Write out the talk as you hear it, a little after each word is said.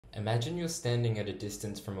Imagine you're standing at a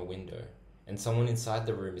distance from a window, and someone inside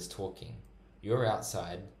the room is talking. You're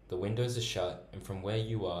outside, the windows are shut, and from where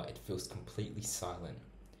you are, it feels completely silent.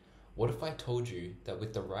 What if I told you that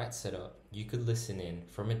with the right setup, you could listen in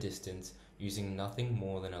from a distance using nothing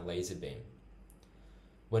more than a laser beam?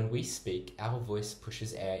 When we speak, our voice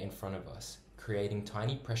pushes air in front of us, creating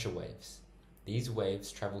tiny pressure waves. These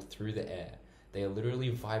waves travel through the air. They are literally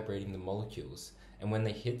vibrating the molecules, and when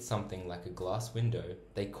they hit something like a glass window,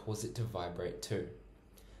 they cause it to vibrate too.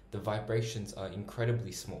 The vibrations are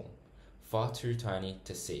incredibly small, far too tiny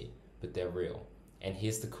to see, but they're real. And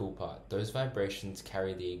here's the cool part, those vibrations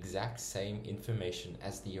carry the exact same information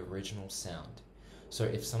as the original sound. So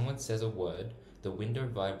if someone says a word, the window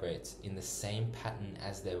vibrates in the same pattern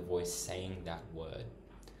as their voice saying that word.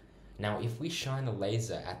 Now if we shine a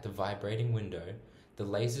laser at the vibrating window, the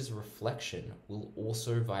laser's reflection will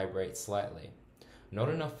also vibrate slightly. Not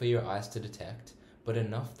enough for your eyes to detect, but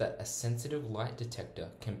enough that a sensitive light detector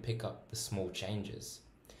can pick up the small changes.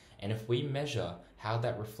 And if we measure how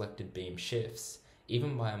that reflected beam shifts,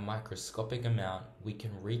 even by a microscopic amount, we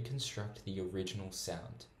can reconstruct the original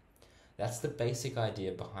sound. That's the basic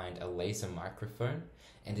idea behind a laser microphone,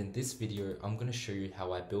 and in this video I'm going to show you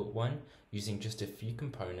how I built one using just a few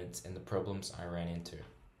components and the problems I ran into.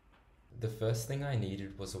 The first thing I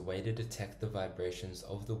needed was a way to detect the vibrations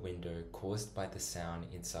of the window caused by the sound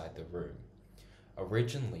inside the room.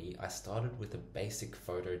 Originally, I started with a basic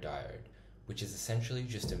photodiode, which is essentially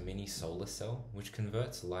just a mini solar cell which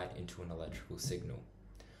converts light into an electrical signal.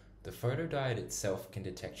 The photodiode itself can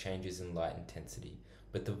detect changes in light intensity,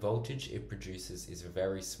 but the voltage it produces is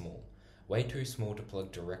very small, way too small to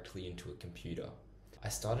plug directly into a computer. I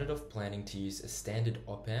started off planning to use a standard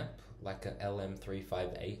op-amp like a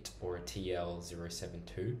LM358 or a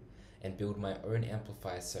TL072 and build my own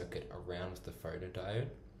amplifier circuit around the photodiode.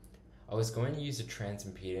 I was going to use a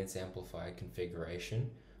transimpedance amplifier configuration,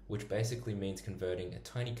 which basically means converting a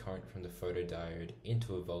tiny current from the photodiode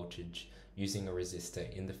into a voltage using a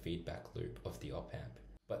resistor in the feedback loop of the op-amp.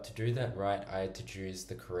 But to do that right, I had to choose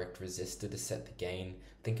the correct resistor to set the gain,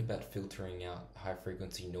 think about filtering out high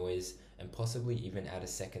frequency noise, and possibly even add a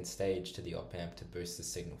second stage to the op-amp to boost the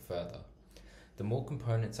signal further. The more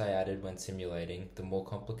components I added when simulating, the more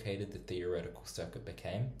complicated the theoretical circuit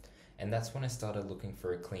became, and that's when I started looking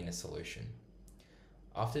for a cleaner solution.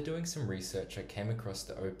 After doing some research, I came across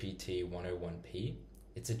the OPT101P.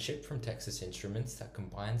 It's a chip from Texas Instruments that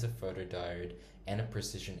combines a photodiode and a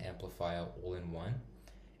precision amplifier all in one.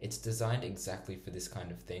 It's designed exactly for this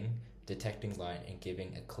kind of thing, detecting light and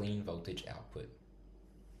giving a clean voltage output.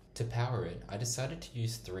 To power it, I decided to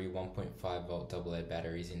use three 1.5 volt AA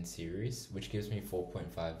batteries in series, which gives me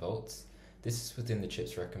 4.5 volts. This is within the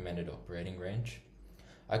chip's recommended operating range.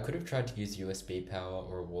 I could have tried to use USB power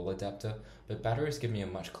or a wall adapter, but batteries give me a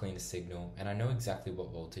much cleaner signal and I know exactly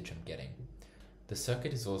what voltage I'm getting. The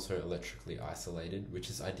circuit is also electrically isolated, which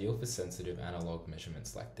is ideal for sensitive analog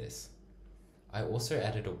measurements like this. I also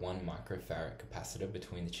added a 1 microfarad capacitor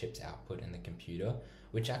between the chip's output and the computer,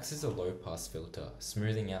 which acts as a low-pass filter,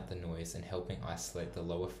 smoothing out the noise and helping isolate the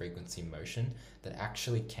lower frequency motion that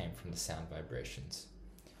actually came from the sound vibrations.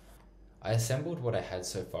 I assembled what I had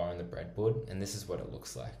so far on the breadboard, and this is what it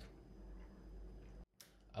looks like.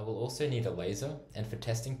 I will also need a laser, and for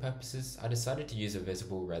testing purposes, I decided to use a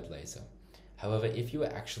visible red laser. However, if you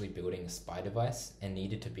were actually building a spy device and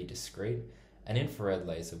needed to be discreet, an infrared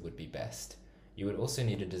laser would be best. You would also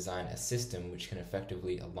need to design a system which can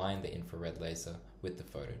effectively align the infrared laser with the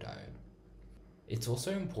photodiode. It's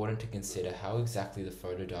also important to consider how exactly the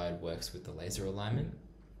photodiode works with the laser alignment.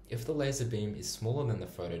 If the laser beam is smaller than the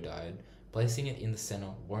photodiode, placing it in the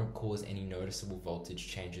center won't cause any noticeable voltage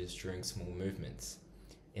changes during small movements.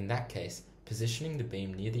 In that case, positioning the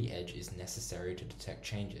beam near the edge is necessary to detect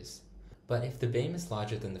changes. But if the beam is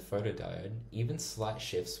larger than the photodiode, even slight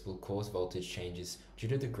shifts will cause voltage changes due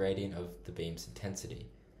to the gradient of the beam's intensity.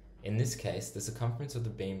 In this case, the circumference of the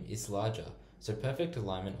beam is larger, so perfect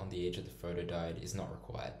alignment on the edge of the photodiode is not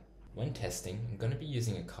required. When testing, I'm going to be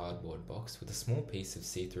using a cardboard box with a small piece of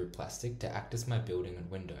see-through plastic to act as my building and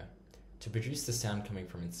window. To produce the sound coming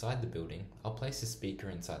from inside the building, I'll place a speaker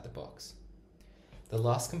inside the box. The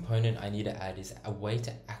last component I need to add is a way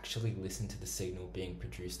to actually listen to the signal being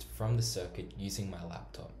produced from the circuit using my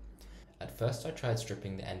laptop. At first I tried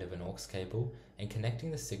stripping the end of an aux cable and connecting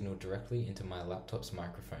the signal directly into my laptop's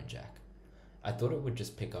microphone jack. I thought it would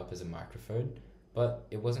just pick up as a microphone, but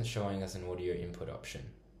it wasn't showing as an audio input option.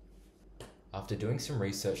 After doing some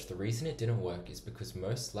research, the reason it didn't work is because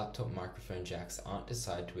most laptop microphone jacks aren't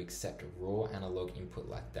designed to accept raw analog input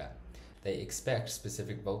like that. They expect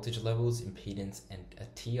specific voltage levels, impedance, and a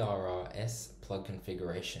TRRS plug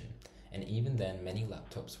configuration, and even then many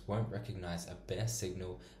laptops won't recognize a bare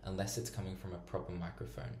signal unless it's coming from a proper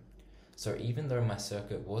microphone. So even though my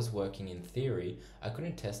circuit was working in theory, I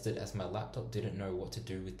couldn't test it as my laptop didn't know what to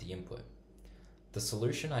do with the input. The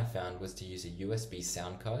solution I found was to use a USB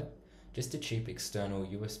sound card, just a cheap external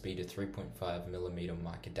USB to 3.5mm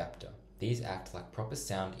mic adapter. These act like proper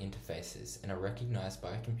sound interfaces and are recognized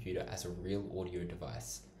by a computer as a real audio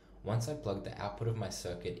device. Once I plugged the output of my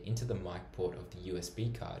circuit into the mic port of the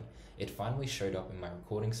USB card, it finally showed up in my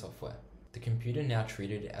recording software. The computer now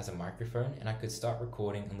treated it as a microphone and I could start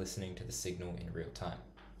recording and listening to the signal in real time.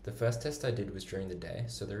 The first test I did was during the day,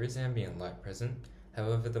 so there is ambient light present,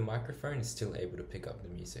 however the microphone is still able to pick up the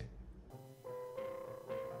music.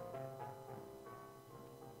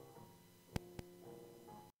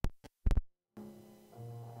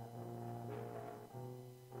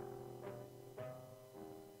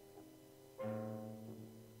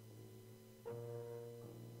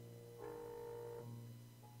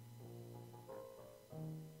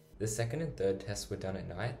 The second and third tests were done at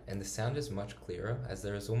night, and the sound is much clearer as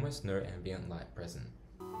there is almost no ambient light present.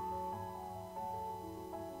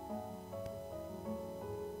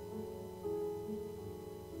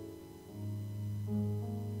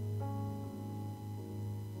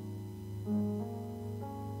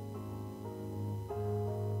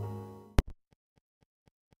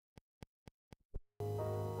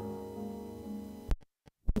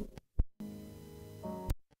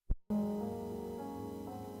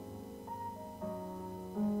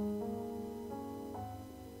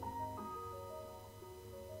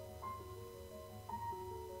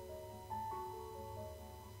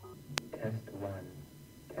 Test 1,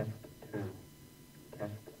 Test 2,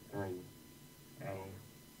 Test 3, A,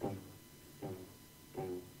 B, C, D,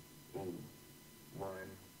 E, 1,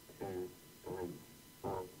 2, 3,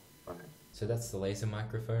 4, 5. So that's the laser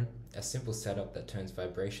microphone, a simple setup that turns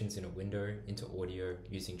vibrations in a window into audio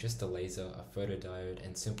using just a laser, a photodiode,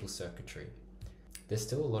 and simple circuitry. There's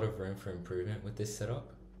still a lot of room for improvement with this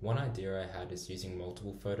setup. One idea I had is using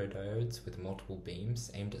multiple photodiodes with multiple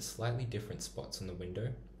beams aimed at slightly different spots on the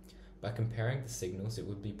window. By comparing the signals, it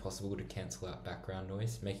would be possible to cancel out background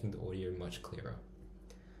noise, making the audio much clearer.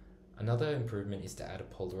 Another improvement is to add a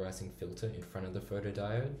polarizing filter in front of the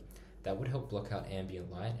photodiode. That would help block out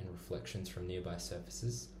ambient light and reflections from nearby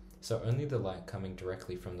surfaces, so only the light coming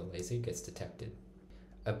directly from the laser gets detected.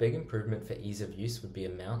 A big improvement for ease of use would be a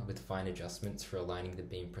mount with fine adjustments for aligning the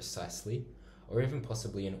beam precisely, or even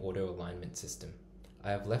possibly an auto alignment system. I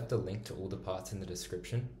have left a link to all the parts in the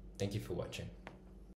description. Thank you for watching.